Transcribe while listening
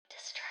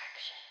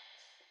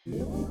Welcome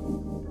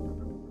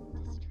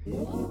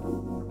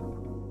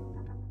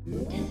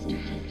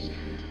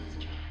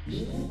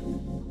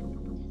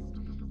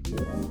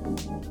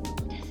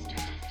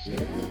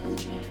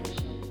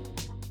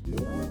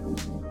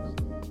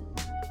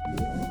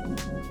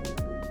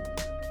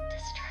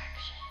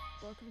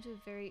to a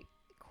very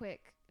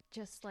quick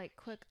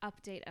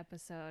update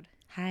episode.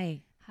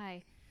 Hi.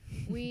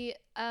 We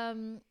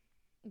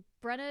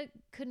Brenna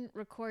couldn't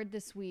record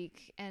this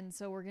week, and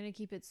so we're gonna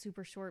keep it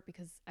super short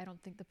because I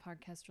don't think the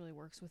podcast really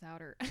works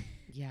without her.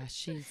 Yeah,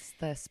 she's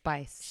the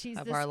spice She's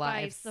of the our spice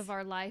lives. of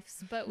our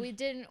lives. But we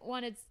didn't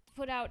want to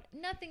put out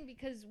nothing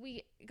because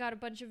we got a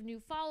bunch of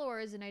new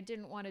followers, and I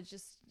didn't want to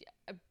just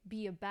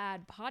be a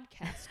bad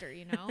podcaster,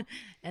 you know.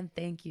 And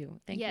thank you.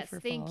 Thank you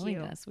for following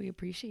us. We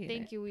appreciate it.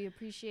 Thank you. We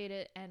appreciate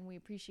it, and we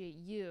appreciate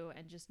you.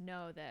 And just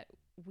know that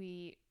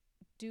we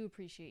do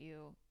appreciate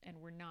you, and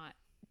we're not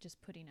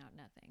just putting out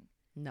nothing.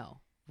 No,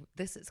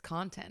 this is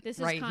content. This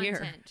right is here.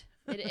 content.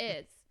 It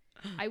is.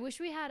 I wish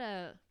we had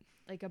a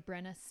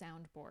Brenna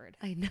soundboard.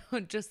 I know,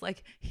 just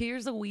like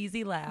here's a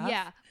wheezy laugh.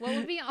 Yeah. What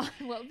would be on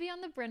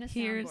the Brenna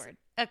Here's soundboard?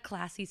 a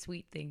classy,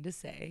 sweet thing to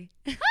say.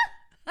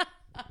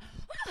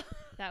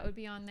 That would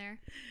be on there.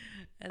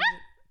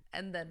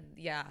 And then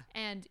yeah.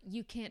 And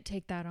you can't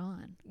take that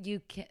on.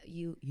 You can't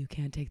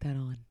take that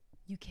on.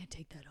 You can't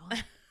take that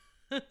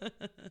on.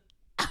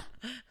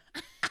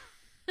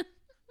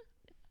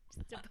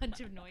 Just a bunch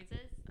of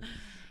noises.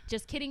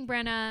 Just kidding,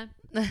 Brenna.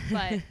 But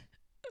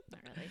not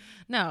really.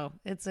 No,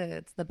 it's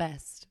the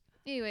best.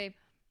 Anyway,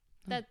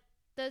 that's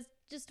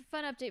just a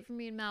fun update for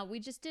me and Mal. We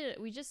just did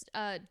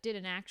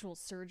an actual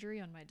surgery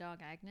on my dog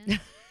Agnes.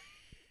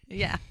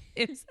 Yeah,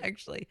 it's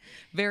actually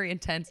very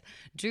intense.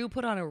 Drew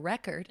put on a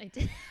record I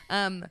did.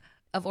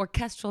 Of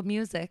orchestral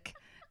music.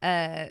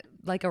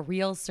 Like a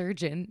real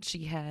surgeon,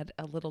 she had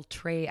a little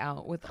tray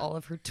out with all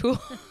of her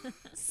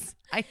tools.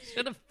 I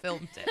should have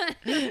filmed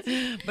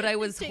it, but I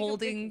was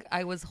holding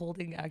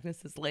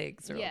Agnes's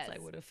legs, or Yes. else I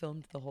would have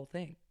filmed the whole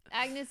thing.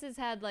 Agnes has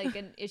had like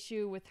an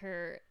issue with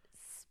her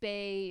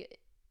spay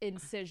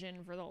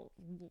incision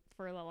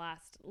for the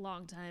last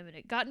long time, and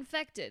it got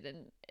infected,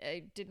 and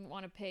I didn't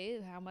want to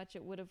pay how much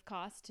it would have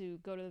cost to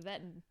go to the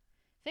vet and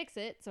fix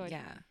it, so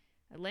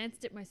I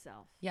lanced it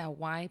myself. Yeah,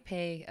 why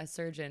pay a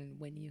surgeon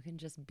when you can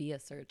just be a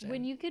surgeon?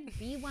 When you could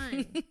be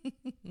one.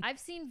 I've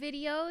seen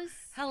videos.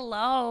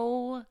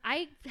 Hello.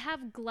 I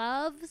have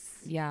gloves.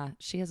 Yeah,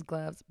 she has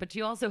gloves, but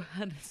you also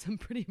had some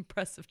pretty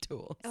impressive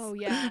tools. Oh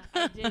yeah,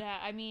 I did.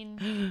 I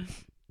mean,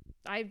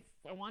 I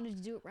wanted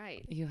to do it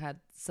right. You had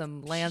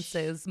some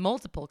lances,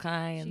 multiple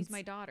kinds. She's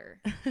my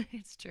daughter.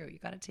 It's true. You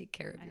got to take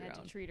care of your own. I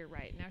had to treat her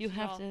right. Now You she's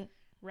have all to.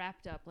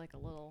 wrapped up like a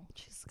little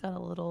She's got a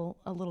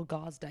little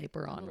gauze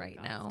diaper on right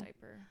gauze now.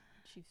 diaper.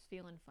 She's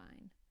feeling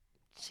fine.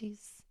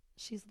 She's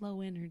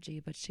low energy,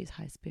 but she's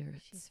high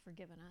spirits. She's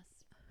forgiven us.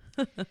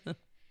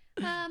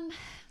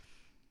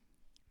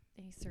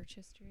 Any search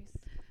histories?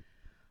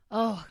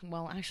 Oh,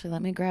 well, actually,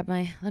 let me grab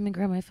my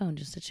phone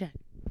just to check.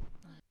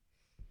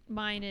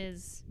 Mine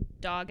is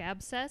dog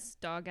abscess.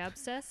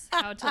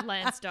 How to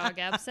lance dog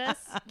abscess.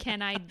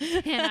 Can I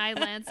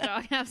lance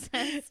dog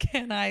abscess?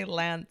 Can I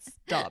lance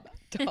dog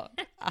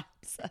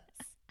abscess?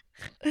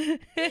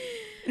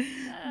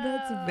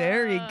 That's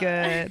very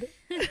good.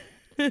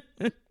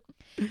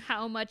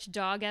 How much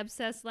dog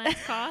abscess lance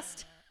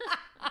cost?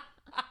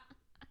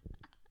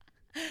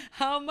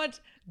 How much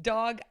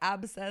dog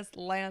abscess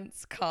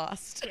lance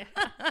cost? Yeah.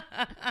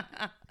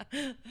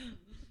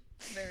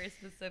 Very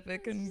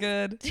specific and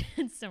good.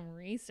 Did some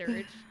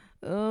research.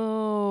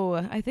 Oh,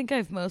 I think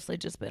I've mostly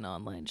just been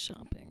online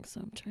shopping,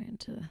 so I'm trying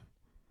to.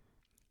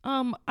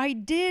 I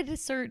did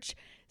search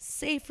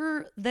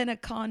safer than a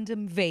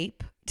condom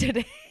vape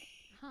today.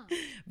 Huh.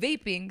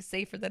 Vaping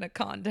safer than a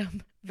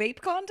condom.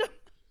 Vape condom?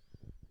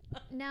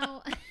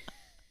 Now,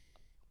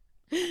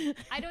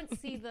 I don't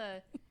see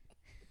the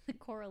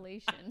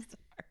correlation.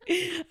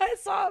 I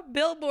saw a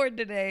billboard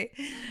today.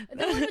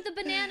 The one with the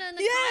banana and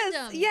the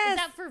condom. Yes. Is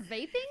that for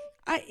vaping?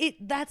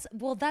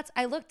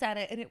 I looked at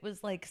it and it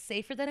was like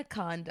safer than a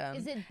condom.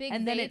 Is it big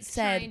and vapes then it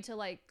said, trying to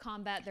like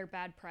combat their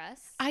bad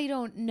press? I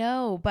don't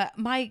know, but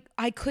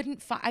I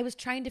couldn't I was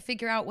trying to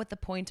figure out what the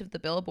point of the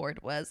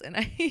billboard was, and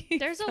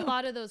There's a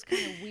lot of those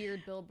kind of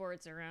weird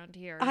billboards around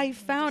here. I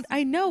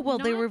know. Well,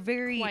 they were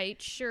very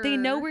quite sure. They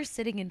know we're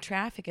sitting in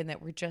traffic and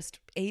that we're just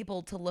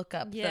able to look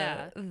up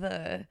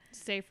the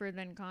safer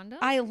than condom.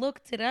 I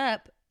looked it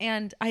up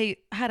and I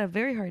had a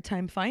very hard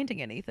time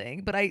finding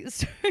anything, but I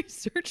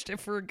searched it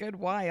for a good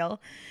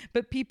while.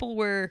 But people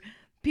were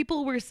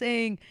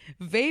saying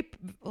vape.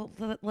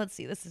 Well, let's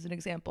see. This is an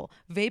example.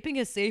 Vaping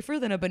is safer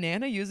than a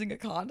banana using a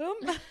condom.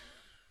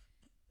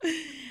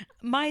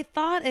 My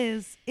thought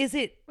is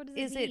it? What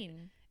does it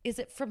mean? Is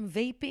it from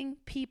vaping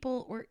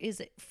people, or is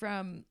it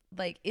from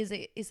like is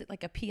it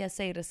like a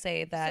PSA to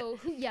say that who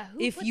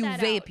if you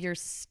that vape out? you're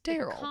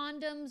sterile? The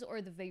condoms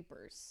or the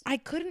vapors? I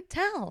couldn't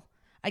tell.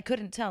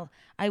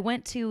 I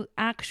went to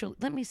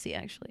let me see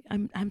actually.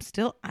 I'm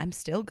still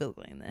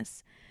Googling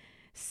this.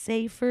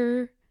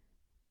 Safer.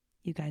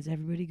 You guys,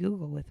 everybody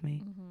Google with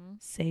me. Mm-hmm.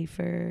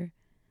 Safer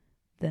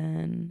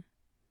than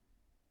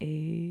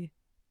a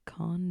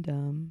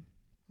condom.com.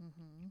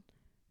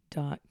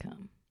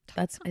 Mm-hmm.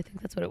 I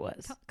think that's what it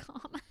was. .com.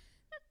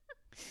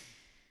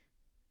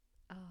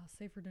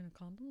 Safer than a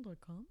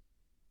condom.com.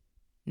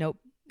 Nope,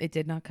 it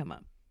did not come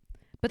up.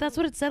 But that's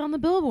what it said on the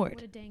billboard.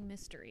 What a dang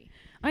mystery.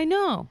 I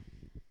know.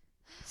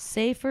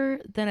 Safer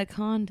than a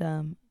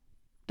condom.com.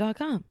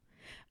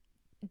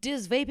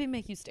 Does vaping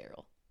make you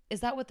sterile? Is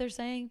that what they're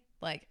saying?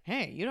 Like,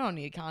 hey, you don't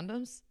need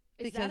condoms.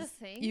 Is that a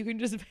thing? You can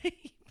just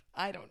vape.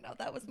 I don't know.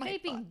 That was my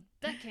vaping. thought.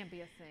 That can't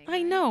be a thing.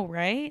 I know,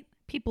 right?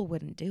 People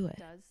wouldn't do it.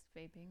 Does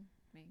vaping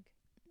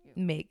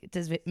make you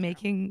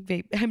Making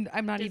vape?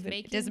 I'm not Does even.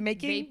 making Does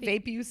making vaping-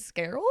 vape you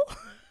sterile?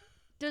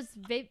 Does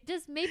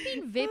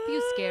vaping vape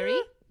you scary?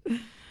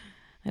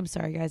 I'm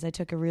sorry, guys. I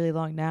took a really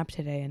long nap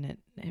today, and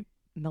it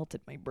melted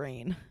my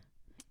brain.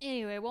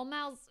 Anyway, while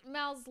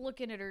Mal's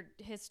looking at her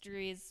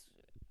histories,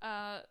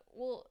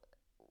 we'll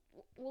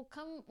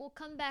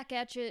come back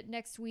at you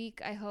next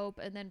week, I hope,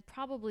 and then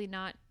probably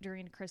not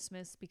during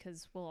Christmas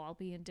because we'll all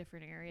be in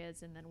different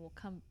areas, and then we'll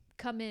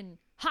come in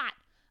hot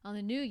on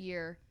the new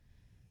year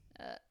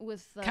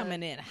with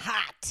Coming in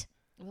hot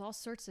with all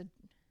sorts of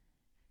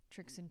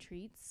tricks and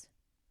treats.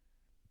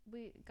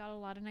 We got a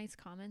lot of nice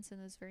comments, and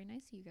it was very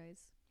nice of you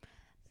guys.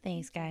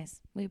 Thanks, guys.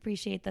 We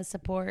appreciate the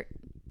support.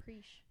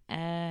 Preach.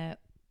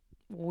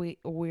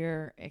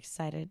 We're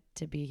excited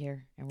to be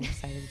here, and we're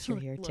excited that you're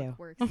here Look, too.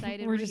 We're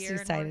excited. We're we're just here,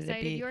 and excited we're to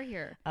excited be you're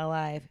here.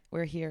 Alive.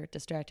 We're here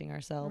distracting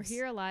ourselves. We're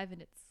here alive,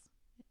 and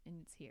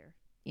it's here.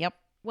 Yep.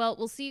 Well,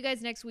 we'll see you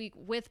guys next week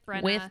with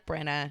Brenna. With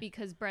Brenna.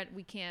 Because Brent,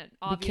 we can't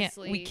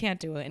obviously we can't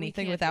do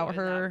anything we can't without do it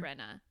her. without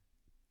Brenna.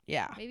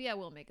 Yeah. Maybe I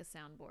will make a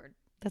soundboard.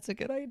 That's a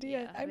good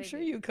idea. Yeah, I'm maybe.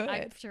 sure you could.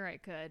 I'm sure I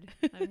could.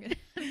 I'm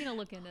gonna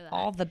look into that.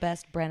 All the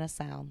best Brenna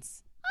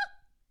sounds.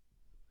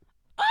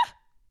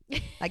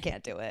 I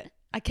can't do it.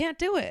 I can't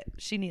do it.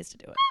 She needs to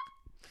do it.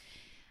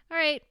 All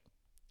right.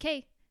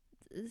 Okay.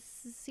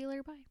 See you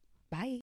later. Bye. Bye.